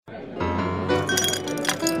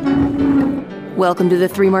Welcome to the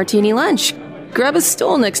Three Martini Lunch. Grab a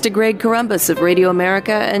stool next to Greg Columbus of Radio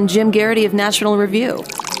America and Jim Garrity of National Review.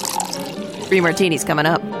 Three Martinis coming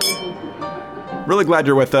up. Really glad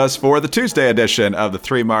you're with us for the Tuesday edition of the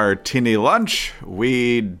Three Martini Lunch.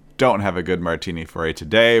 We don't have a good martini for you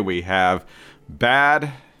today. We have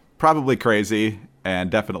bad, probably crazy, and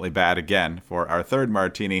definitely bad again for our third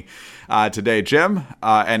martini today, Jim.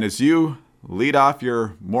 And as you lead off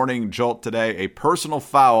your morning jolt today, a personal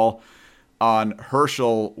foul on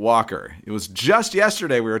Herschel Walker. It was just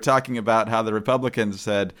yesterday we were talking about how the Republicans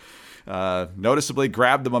had noticeably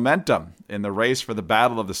grabbed the momentum in the race for the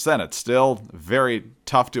battle of the Senate. Still very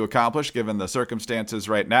tough to accomplish given the circumstances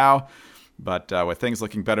right now, but with things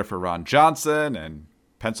looking better for Ron Johnson and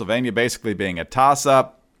Pennsylvania basically being a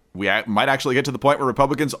toss-up, we might actually get to the point where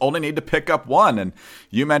Republicans only need to pick up one. And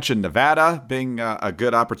you mentioned Nevada being a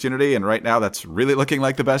good opportunity, and right now that's really looking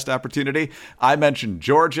like the best opportunity. I mentioned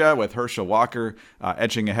Georgia with Herschel Walker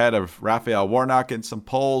edging ahead of Raphael Warnock in some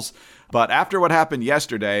polls. But after what happened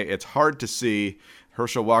yesterday, it's hard to see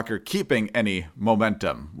Herschel Walker keeping any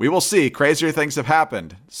momentum. We will see. Crazier things have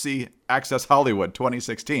happened. See Access Hollywood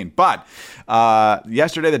 2016. But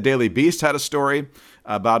yesterday, the Daily Beast had a story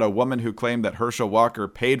about a woman who claimed that Herschel Walker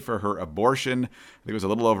paid for her abortion. I think it was a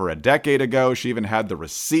little over a decade ago. She even had the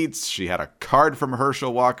receipts. She had a card from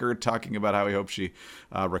Herschel Walker talking about how he hoped she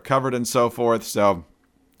recovered and so forth. So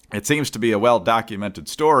it seems to be a well-documented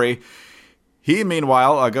story. He,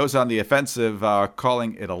 meanwhile, goes on the offensive,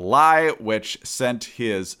 calling it a lie, which sent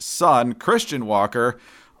his son, Christian Walker,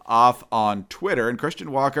 off on Twitter. And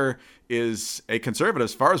Christian Walker is a conservative,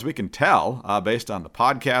 as far as we can tell, based on the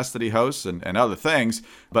podcast that he hosts and other things.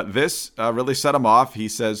 But this really set him off. He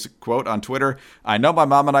says, quote, on Twitter, "I know my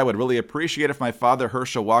mom and I would really appreciate if my father,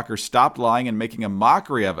 Herschel Walker, stopped lying and making a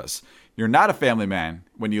mockery of us. You're not a family man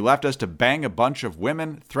when you left us to bang a bunch of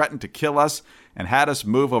women, threatened to kill us, and had us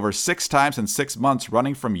move over 6 times in 6 months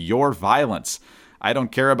running from your violence. I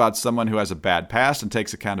don't care about someone who has a bad past and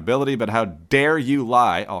takes accountability, but how dare you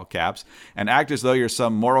lie," all caps, "and act as though you're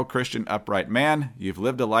some moral Christian upright man. You've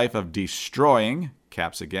lived a life of destroying,"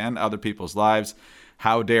 caps again, "other people's lives.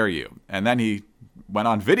 How dare you?" And then he went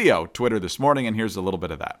on video, Twitter this morning, and here's a little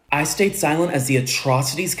bit of that. "I stayed silent as the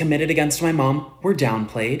atrocities committed against my mom were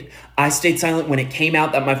downplayed. I stayed silent when it came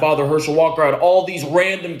out that my father, Herschel Walker, had all these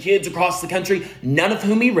random kids across the country, none of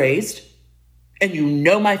whom he raised. And you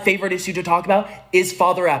know my favorite issue to talk about is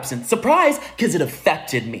father absence. Surprise, because it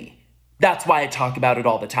affected me. That's why I talk about it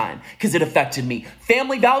all the time, because it affected me.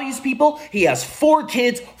 Family values, people. He has 4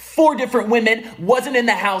 kids, 4 different women, wasn't in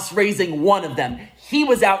the house raising one of them. He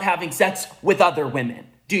was out having sex with other women.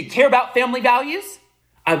 Do you care about family values?"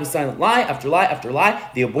 I was silent, lie after lie after lie.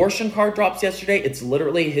 The abortion card drops yesterday. It's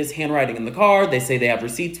literally his handwriting in the card. They say they have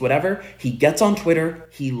receipts, whatever. He gets on Twitter.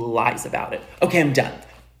 He lies about it. Okay, I'm done.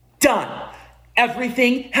 Done.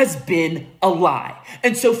 Everything has been a lie.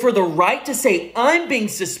 And so for the right to say I'm being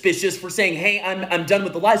suspicious for saying, hey, I'm done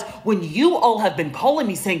with the lies, when you all have been calling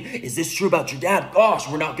me saying, is this true about your dad? Gosh,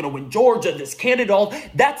 we're not going to win Georgia, this candidate, all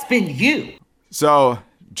that's been you. So,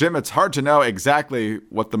 Jim, it's hard to know exactly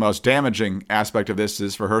what the most damaging aspect of this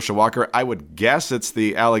is for Herschel Walker. I would guess it's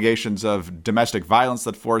the allegations of domestic violence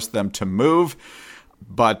that forced them to move.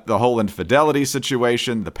 But the whole infidelity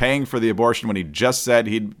situation, the paying for the abortion when he just said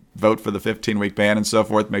he'd vote for the 15-week ban and so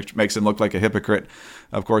forth, makes him look like a hypocrite,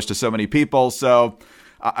 of course, to so many people. So,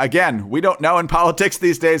 again, we don't know in politics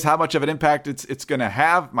these days how much of an impact it's going to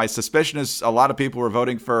have. My suspicion is a lot of people were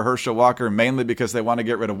voting for Herschel Walker mainly because they want to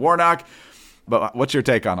get rid of Warnock. But what's your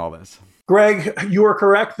take on all this? Greg, you are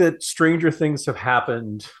correct that stranger things have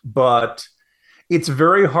happened, but it's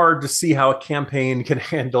very hard to see how a campaign can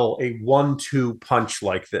handle a 1-2 punch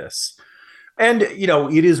like this. And, you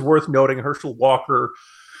know, it is worth noting Herschel Walker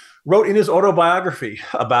wrote in his autobiography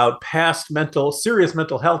about past serious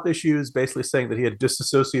mental health issues, basically saying that he had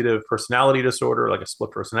dissociative personality disorder, like a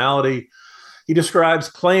split personality. He describes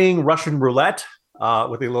playing Russian roulette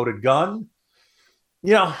with a loaded gun.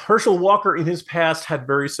 You know, Herschel Walker in his past had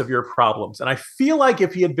very severe problems. And I feel like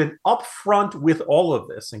if he had been upfront with all of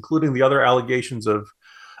this, including the other allegations of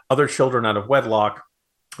other children out of wedlock,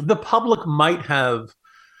 the public might have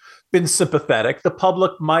been sympathetic. The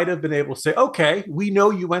public might have been able to say, okay, we know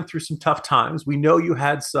you went through some tough times. We know you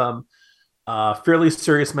had some fairly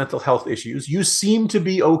serious mental health issues. You seem to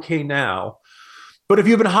be okay now. But if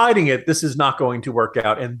you've been hiding it, this is not going to work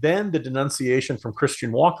out. And then the denunciation from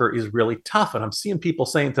Christian Walker is really tough. And I'm seeing people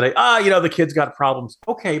saying today, the kid's got problems.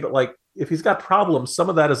 Okay, but like if he's got problems, some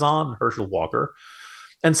of that is on Herschel Walker.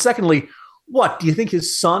 And secondly, What do you think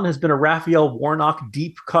his son has been a Raphael Warnock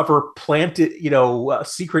deep cover planted,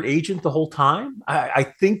 secret agent the whole time? I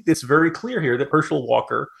think it's very clear here that Herschel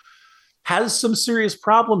Walker has some serious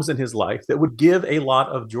problems in his life that would give a lot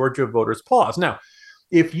of Georgia voters pause. Now,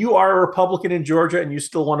 if you are a Republican in Georgia and you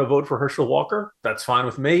still want to vote for Herschel Walker, that's fine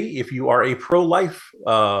with me. If you are a pro-life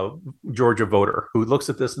Georgia voter who looks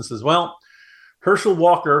at this and says, well, Herschel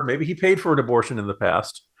Walker, maybe he paid for an abortion in the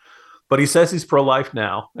past, but he says he's pro-life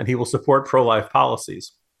now and he will support pro-life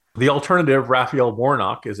policies. The alternative, Raphael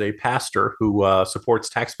Warnock, is a pastor who supports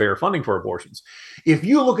taxpayer funding for abortions. If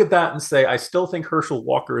you look at that and say, I still think Herschel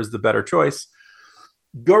Walker is the better choice,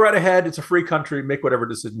 go right ahead. It's a free country. Make whatever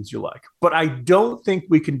decisions you like. But I don't think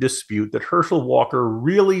we can dispute that Herschel Walker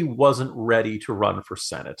really wasn't ready to run for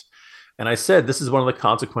Senate. And I said this is one of the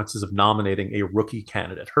consequences of nominating a rookie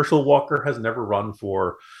candidate. Herschel Walker has never run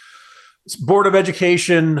for Board of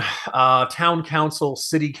Education, town council,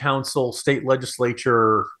 city council, state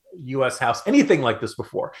legislature, U.S. House, anything like this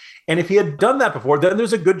before. And if he had done that before, then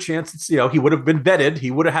there's a good chance that, he would have been vetted.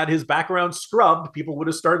 He would have had his background scrubbed. People would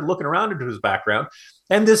have started looking around into his background.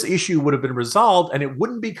 And this issue would have been resolved. And it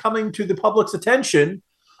wouldn't be coming to the public's attention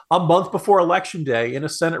a month before Election Day in a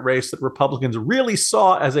Senate race that Republicans really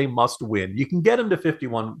saw as a must win. You can get them to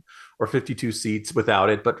 51 or 52 seats without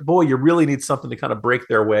it. But boy, you really need something to kind of break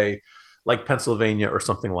their way, like Pennsylvania or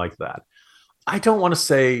something like that. I don't want to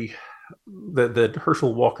say that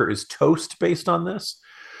Herschel Walker is toast based on this.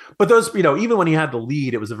 But those, even when he had the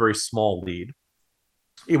lead, it was a very small lead.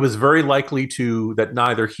 It was very likely that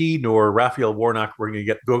neither he nor Raphael Warnock were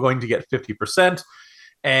going to get 50%.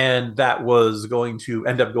 And that was going to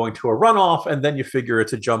end up going to a runoff. And then you figure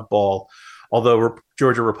it's a jump ball, although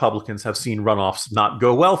Georgia Republicans have seen runoffs not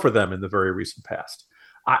go well for them in the very recent past.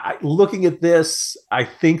 Looking at this, I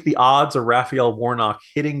think the odds of Raphael Warnock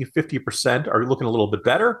hitting 50% are looking a little bit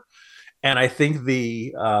better. And I think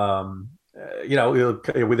there's a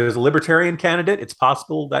libertarian candidate. It's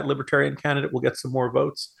possible that libertarian candidate will get some more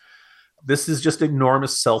votes. This is just an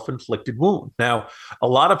enormous self-inflicted wound. Now, a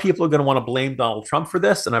lot of people are going to want to blame Donald Trump for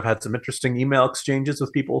this. And I've had some interesting email exchanges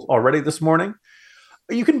with people already this morning.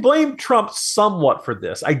 You can blame Trump somewhat for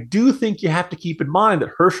this. I do think you have to keep in mind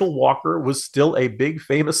that Herschel Walker was still a big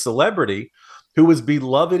famous celebrity who was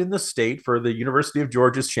beloved in the state for the University of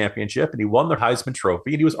Georgia's championship, and he won the Heisman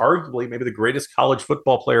Trophy, and he was arguably maybe the greatest college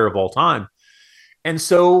football player of all time. And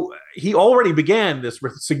so he already began this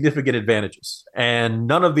with significant advantages, and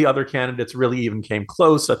none of the other candidates really even came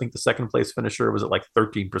close. I think the second place finisher was at like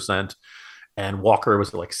 13%, and Walker was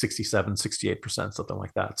at like 67, 68%, something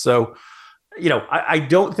like that. So, I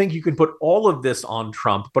don't think you can put all of this on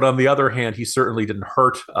Trump, but on the other hand, he certainly didn't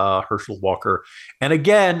hurt Herschel Walker. And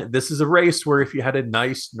again, this is a race where if you had a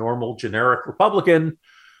nice, normal, generic Republican,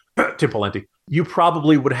 Tim Pawlenty, you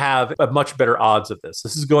probably would have a much better odds of this.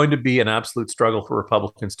 This is going to be an absolute struggle for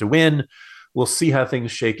Republicans to win. We'll see how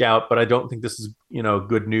things shake out, but I don't think this is,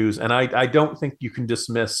 good news. And I don't think you can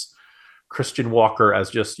dismiss Christian Walker as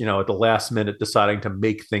just, at the last minute deciding to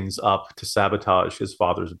make things up to sabotage his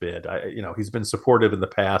father's bid. He's been supportive in the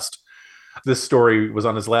past. This story was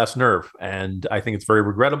on his last nerve, and I think it's very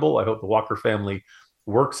regrettable. I hope the Walker family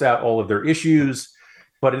works out all of their issues,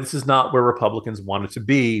 but this is not where Republicans wanted to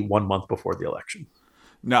be 1 month before the election.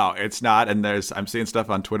 No, it's not. And I'm seeing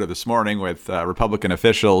stuff on Twitter this morning with Republican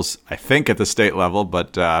officials, I think at the state level,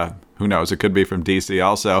 but who knows? It could be from D.C.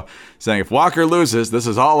 also, saying if Walker loses, this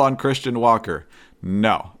is all on Christian Walker.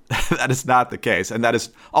 No, that is not the case. And that is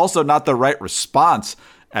also not the right response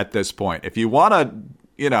at this point. If you want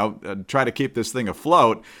to, try to keep this thing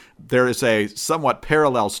afloat, there is a somewhat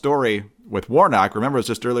parallel story with Warnock. Remember, it was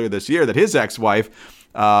just earlier this year that his ex-wife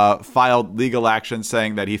filed legal action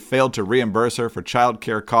saying that he failed to reimburse her for child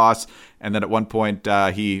care costs, and then at one point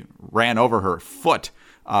he ran over her foot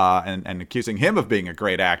and accusing him of being a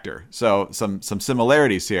great actor. So some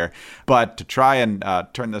similarities here. But to try and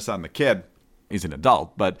turn this on the kid, he's an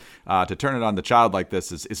adult, but to turn it on the child like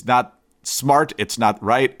this is not smart, it's not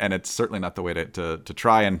right, and it's certainly not the way to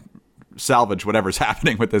try and salvage whatever's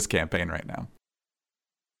happening with this campaign right now.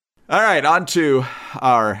 All right, on to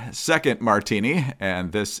our second martini,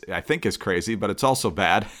 and this I think is crazy, but it's also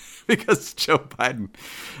bad because Joe Biden,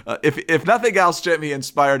 if nothing else, Jim, he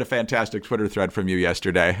inspired a fantastic Twitter thread from you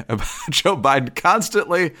yesterday about Joe Biden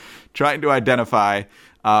constantly trying to identify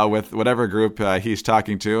with whatever group he's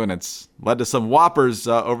talking to, and it's led to some whoppers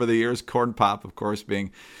over the years, corn pop, of course,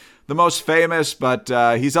 being the most famous, but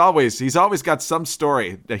he's always got some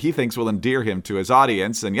story that he thinks will endear him to his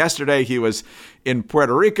audience. And yesterday he was in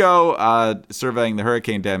Puerto Rico, surveying the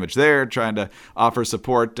hurricane damage there, trying to offer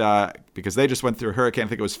support because they just went through a hurricane. I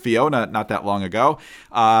think it was Fiona not that long ago.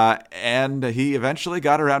 And he eventually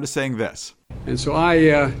got around to saying this. And so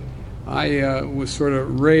I was sort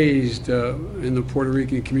of raised in the Puerto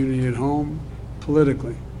Rican community at home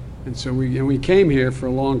politically. And so we came here for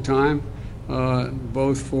a long time.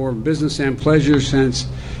 Both for business and pleasure, since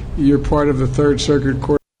you're part of the Third Circuit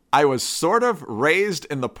Court. I was sort of raised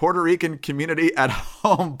in the Puerto Rican community at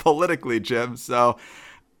home politically, Jim. So,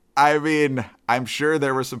 I mean, I'm sure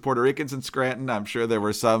there were some Puerto Ricans in Scranton. I'm sure there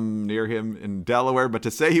were some near him in Delaware. But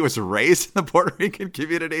to say he was raised in the Puerto Rican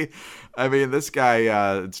community, I mean, this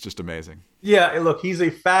guy, it's just amazing. Yeah, look, he's a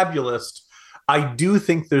fabulist. I do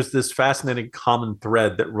think there's this fascinating common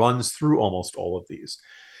thread that runs through almost all of these.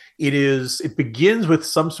 It begins with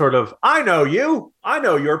some sort of, I know you, I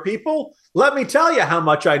know your people. Let me tell you how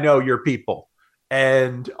much I know your people.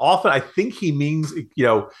 And often I think he means,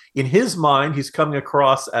 in his mind, he's coming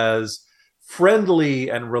across as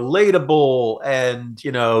friendly and relatable and,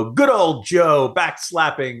 good old Joe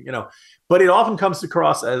backslapping, but it often comes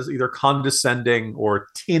across as either condescending or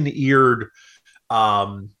tin-eared,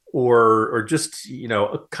 or just,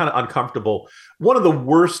 kind of uncomfortable. One of the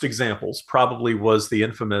worst examples probably was the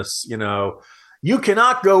infamous, you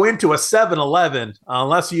cannot go into a 7-Eleven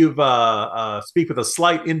unless you've speak with a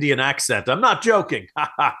slight Indian accent. I'm not joking.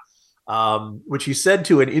 Which he said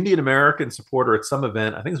to an Indian American supporter at some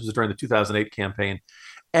event. I think this was during the 2008 campaign.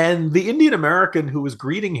 And the Indian American who was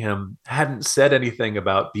greeting him hadn't said anything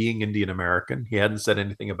about being Indian American. He hadn't said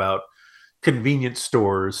anything about convenience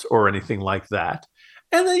stores or anything like that.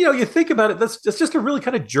 And then, you think about it, that's just a really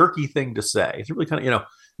kind of jerky thing to say. It's really kind of,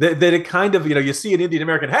 that it kind of, you see an Indian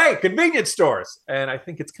American, hey, convenience stores. And I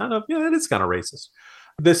think it's kind of, it's kind of racist.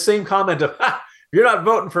 The same comment of, if you're not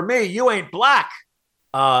voting for me, you ain't black,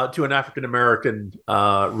 to an African American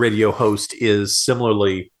radio host is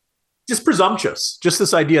similarly just presumptuous. Just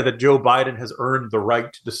this idea that Joe Biden has earned the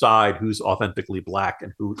right to decide who's authentically black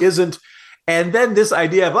and who isn't. And then this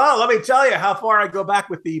idea of, let me tell you how far I go back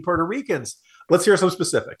with the Puerto Ricans. Let's hear some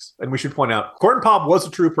specifics. And we should point out, Corn Pop was a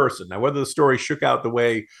true person. Now, whether the story shook out the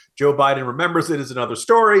way Joe Biden remembers it is another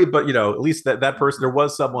story. But, at least that person, there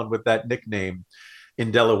was someone with that nickname in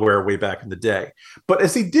Delaware way back in the day. But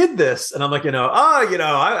as he did this, and I'm like,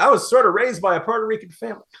 I was sort of raised by a Puerto Rican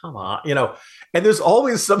family. Come on, and there's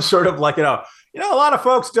always some sort of like, a lot of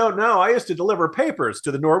folks don't know. I used to deliver papers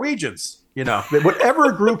to the Norwegians,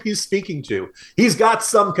 whatever group he's speaking to, he's got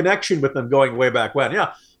some connection with them going way back when.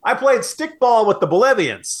 I played stickball with the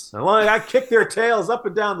Bolivians. And I kicked their tails up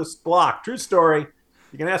and down this block. True story.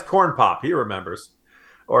 You can ask Corn Pop. He remembers.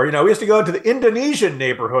 Or, we used to go to the Indonesian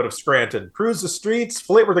neighborhood of Scranton, cruise the streets,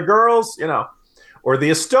 flirt with the girls, or the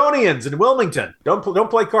Estonians in Wilmington. Don't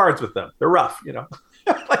play cards with them. They're rough,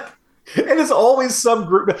 Like, it is always some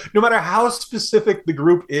group, no matter how specific the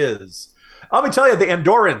group is. Let me tell you, the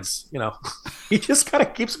Andorrans, he just kind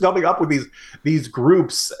of keeps coming up with these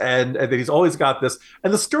groups, and he's always got this.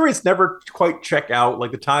 And the stories never quite check out,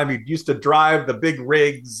 like the time he used to drive the big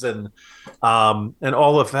rigs and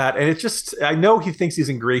all of that. And it's just, I know he thinks he's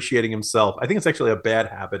ingratiating himself. I think it's actually a bad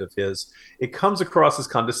habit of his. It comes across as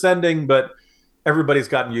condescending, but everybo's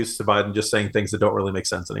gotten used to Biden just saying things that don't really make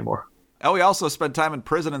sense anymore. Oh, he also spent time in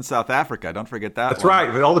prison in South Africa. Don't forget that. That's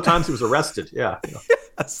right. All the times he was arrested. Yeah.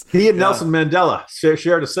 Yes. He and Nelson Mandela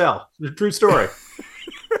shared a cell. True story.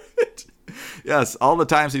 Yes. All the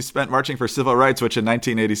times he spent marching for civil rights, which in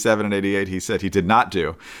 1987 and 88, he said he did not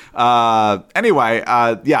do. Anyway,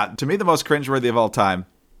 to me, the most cringeworthy of all time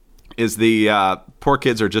is the poor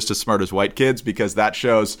kids are just as smart as white kids, because that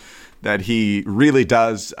shows that he really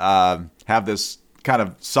does have this kind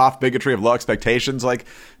of soft bigotry of low expectations like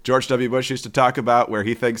George W. Bush used to talk about, where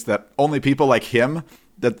he thinks that only people like him,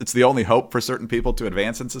 that it's the only hope for certain people to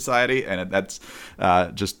advance in society. And that's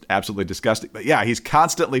just absolutely disgusting. But yeah, he's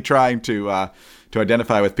constantly trying to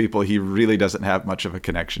identify with people he really doesn't have much of a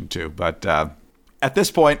connection to. But at this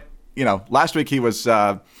point, last week he was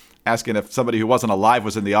asking if somebody who wasn't alive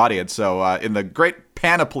was in the audience. So in the great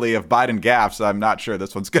panoply of Biden gaffes, I'm not sure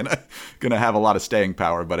this one's gonna have a lot of staying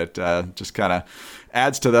power, but it just kind of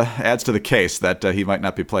adds to the case that he might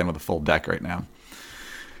not be playing with a full deck right now.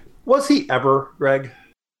 Was he ever, Greg?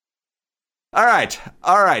 All right.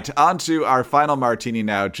 On to our final martini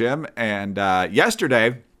now, Jim. And yesterday,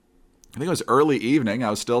 I think it was early evening, I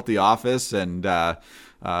was still at the office, and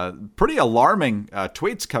Pretty alarming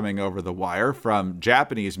tweets coming over the wire from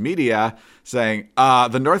Japanese media saying,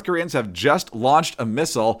 the North Koreans have just launched a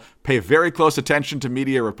missile. Pay very close attention to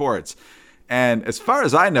media reports. And as far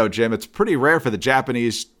as I know, Jim, it's pretty rare for the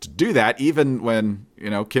Japanese to do that, even when,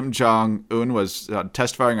 Kim Jong-un was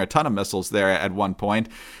test firing a ton of missiles there at one point.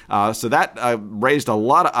 So that raised a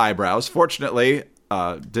lot of eyebrows. Fortunately,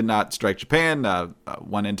 did not strike Japan,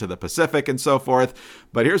 went into the Pacific and so forth.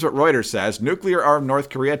 But here's what Reuters says. Nuclear-armed North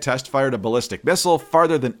Korea test-fired a ballistic missile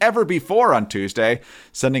farther than ever before on Tuesday,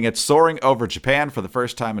 sending it soaring over Japan for the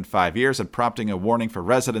first time in 5 years and prompting a warning for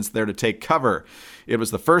residents there to take cover. It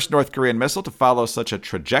was the first North Korean missile to follow such a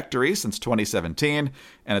trajectory since 2017,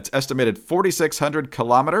 and its estimated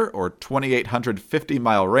 4,600-kilometer or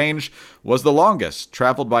 2,850-mile range was the longest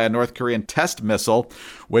traveled by a North Korean test missile,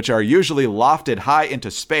 which are usually lofted high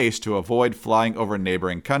into space to avoid flying over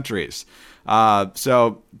neighboring countries.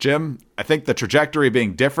 So, Jim, I think the trajectory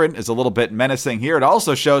being different is a little bit menacing here. It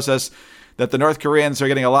also shows us that the North Koreans are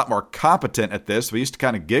getting a lot more competent at this. We used to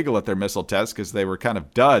kind of giggle at their missile tests because they were kind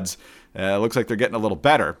of duds. It looks like they're getting a little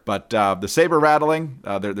better. But the saber rattling,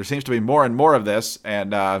 there seems to be more and more of this.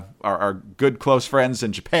 And our good close friends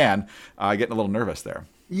in Japan getting a little nervous there.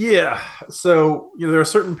 Yeah. So, there are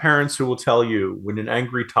certain parents who will tell you when an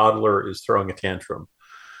angry toddler is throwing a tantrum,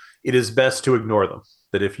 it is best to ignore them.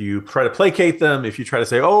 That if you try to placate them, if you try to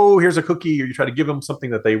say, oh, here's a cookie, or you try to give them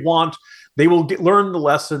something that they want, they will learn the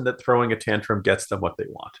lesson that throwing a tantrum gets them what they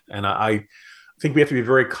want. And I think we have to be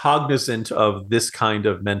very cognizant of this kind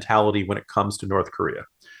of mentality when it comes to North Korea.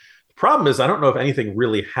 The problem is, I don't know if anything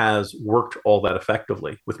really has worked all that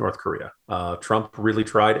effectively with North Korea. Trump really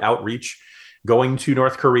tried outreach, going to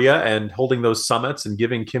North Korea and holding those summits and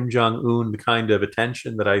giving Kim Jong-un the kind of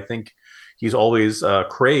attention that I think he's always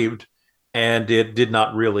craved. And it did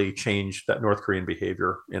not really change that North Korean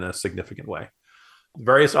behavior in a significant way.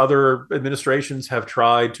 Various other administrations have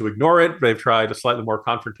tried to ignore it. They've tried a slightly more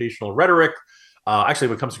confrontational rhetoric. Actually,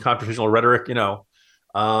 when it comes to confrontational rhetoric,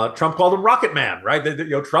 Trump called him Rocket Man, right?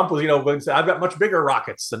 Trump was, I've got much bigger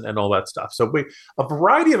rockets and all that stuff. So a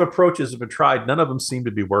variety of approaches have been tried. None of them seem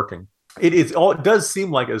to be working. It does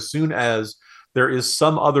seem like as soon as there is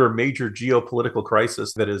some other major geopolitical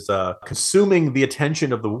crisis that is consuming the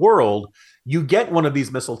attention of the world, you get one of these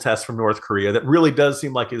missile tests from North Korea that really does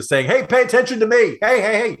seem like it's saying, hey, pay attention to me.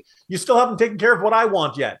 Hey, you still haven't taken care of what I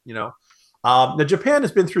want yet, Now, Japan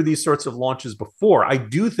has been through these sorts of launches before. I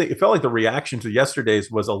do think it felt like the reaction to yesterday's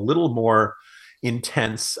was a little more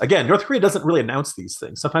intense. Again, North Korea doesn't really announce these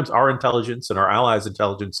things. Sometimes our intelligence and our allies'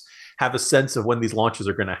 intelligence have a sense of when these launches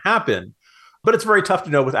are going to happen. But it's very tough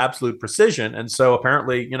to know with absolute precision. And so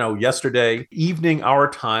apparently, yesterday evening, our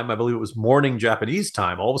time, I believe it was morning Japanese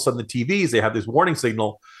time, all of a sudden the TVs, they have this warning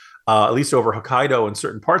signal, at least over Hokkaido and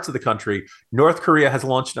certain parts of the country. North Korea has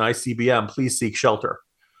launched an ICBM. Please seek shelter.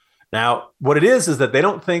 Now, what it is that they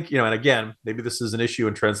don't think, and again, maybe this is an issue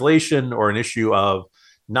in translation or an issue of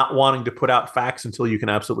not wanting to put out facts until you can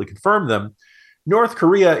absolutely confirm them. North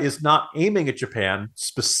Korea is not aiming at Japan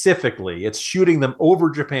specifically. It's shooting them over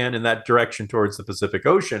Japan in that direction towards the Pacific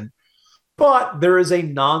Ocean. But there is a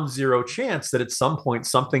non-zero chance that at some point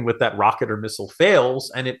something with that rocket or missile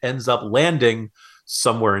fails and it ends up landing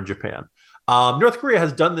somewhere in Japan. North Korea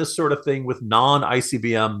has done this sort of thing with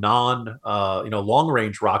non-ICBM,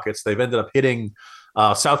 long-range rockets. They've ended up hitting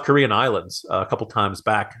South Korean islands a couple times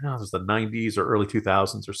back. It was the 90s or early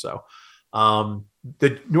 2000s or so.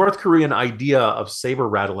 The North Korean idea of saber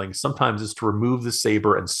rattling sometimes is to remove the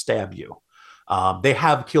saber and stab you. They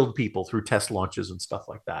have killed people through test launches and stuff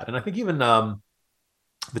like that. And I think even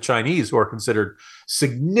the Chinese, who are considered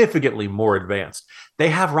significantly more advanced, they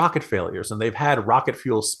have rocket failures and they've had rocket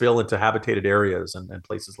fuel spill into habitated areas and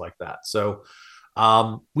places like that. So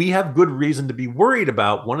we have good reason to be worried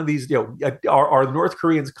about one of these. Are North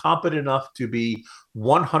Koreans competent enough to be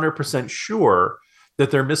 100% sure that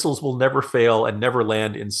their missiles will never fail and never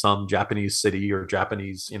land in some Japanese city or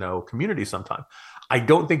Japanese, community sometime? I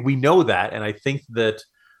don't think we know that. And I think that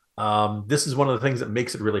this is one of the things that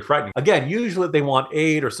makes it really frightening. Again, usually they want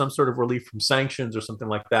aid or some sort of relief from sanctions or something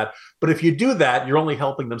like that. But if you do that, you're only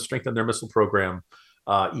helping them strengthen their missile program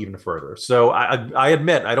even further. So I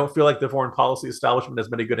admit, I don't feel like the foreign policy establishment has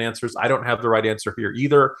many good answers. I don't have the right answer here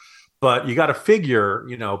either. But you got to figure,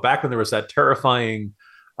 back when there was that terrifying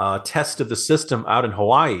test of the system out in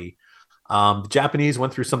Hawaii, the Japanese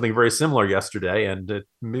went through something very similar yesterday, and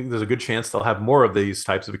there's a good chance they'll have more of these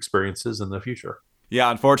types of experiences in the future. Yeah,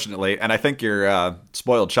 unfortunately. And I think your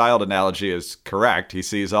spoiled child analogy is correct. He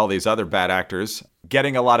sees all these other bad actors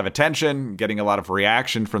getting a lot of attention, getting a lot of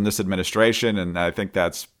reaction from this administration, and I think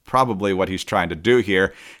that's probably what he's trying to do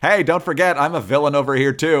here. Hey, don't forget, I'm a villain over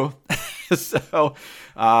here too. So,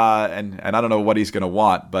 and I don't know what he's going to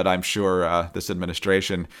want, but I'm sure this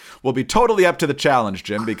administration will be totally up to the challenge,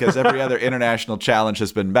 Jim, because every other international challenge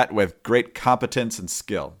has been met with great competence and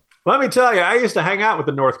skill. Let me tell you, I used to hang out with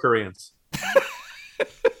the North Koreans.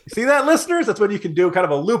 See that, listeners? That's when you can do kind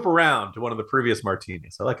of a loop around to one of the previous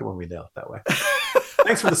martinis. I like it when we nail it that way.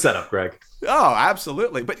 Thanks for the setup, Greg. Oh,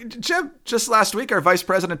 absolutely. But Jim, just last week, our vice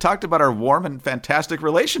president talked about our warm and fantastic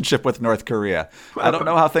relationship with North Korea. Well, I don't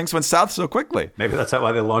know how things went south so quickly. Maybe that's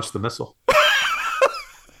why they launched the missile.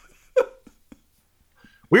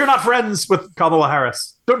 We are not friends with Kamala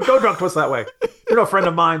Harris. Don't go drunk twist that way. You're no friend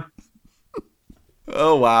of mine.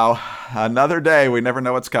 Oh, wow. Another day. We never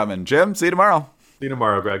know what's coming. Jim, see you tomorrow. See you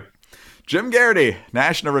tomorrow, Greg. Jim Garrity,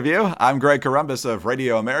 National Review. I'm Greg Corombos of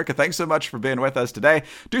Radio America. Thanks so much for being with us today.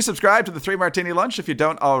 Do subscribe to the 3 Martini Lunch if you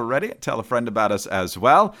don't already. Tell a friend about us as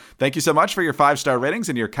well. Thank you so much for your 5-star ratings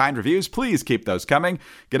and your kind reviews. Please keep those coming.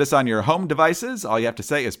 Get us on your home devices. All you have to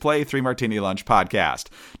say is play 3 Martini Lunch podcast.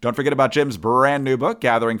 Don't forget about Jim's brand new book,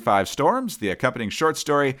 Gathering 5 Storms, the accompanying short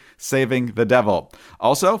story, Saving the Devil.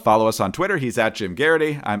 Also, follow us on Twitter. He's at Jim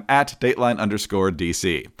Garrity. I'm at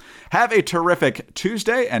Dateline_DC. Have a terrific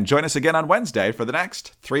Tuesday and join us again on Wednesday for the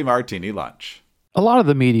next 3 Martini Lunch. A lot of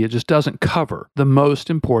the media just doesn't cover the most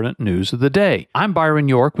important news of the day. I'm Byron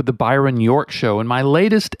York with The Byron York Show. In my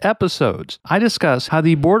latest episodes, I discuss how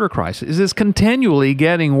the border crisis is continually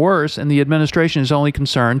getting worse and the administration is only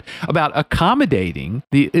concerned about accommodating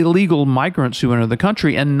the illegal migrants who enter the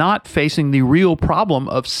country and not facing the real problem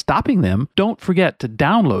of stopping them. Don't forget to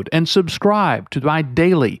download and subscribe to my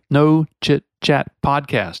daily No Chit Chat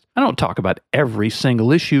podcast. I don't talk about every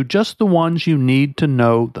single issue, just the ones you need to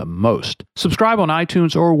know the most. Subscribe on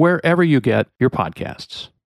iTunes or wherever you get your podcasts.